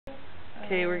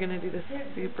Okay, we're going to do the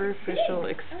superficial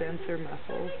extensor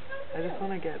muscles. I just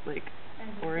want to get like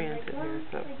oriented here.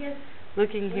 So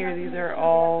looking here, these are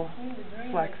all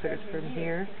flexors from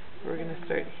here. We're going to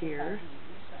start here.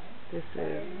 This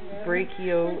is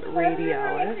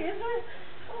brachioradialis.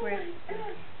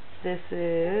 This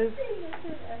is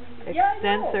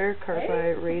extensor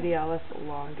carpi radialis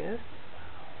longus.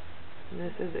 And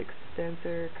this is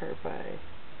extensor carpi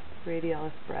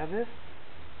radialis brevis,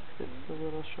 because it's the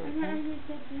little short one.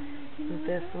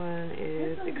 This one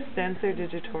is extensor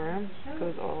digitorum,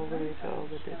 goes all the way to all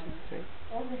the digits, right?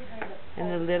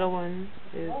 And the little one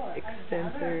is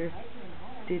extensor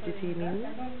digitimus,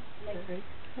 right?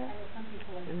 Yeah.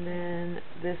 And then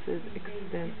this is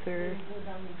extensor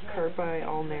carpi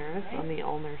ulnaris on the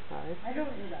ulnar side.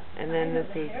 And then this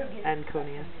is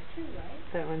anconius.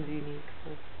 That one's unique.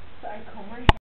 So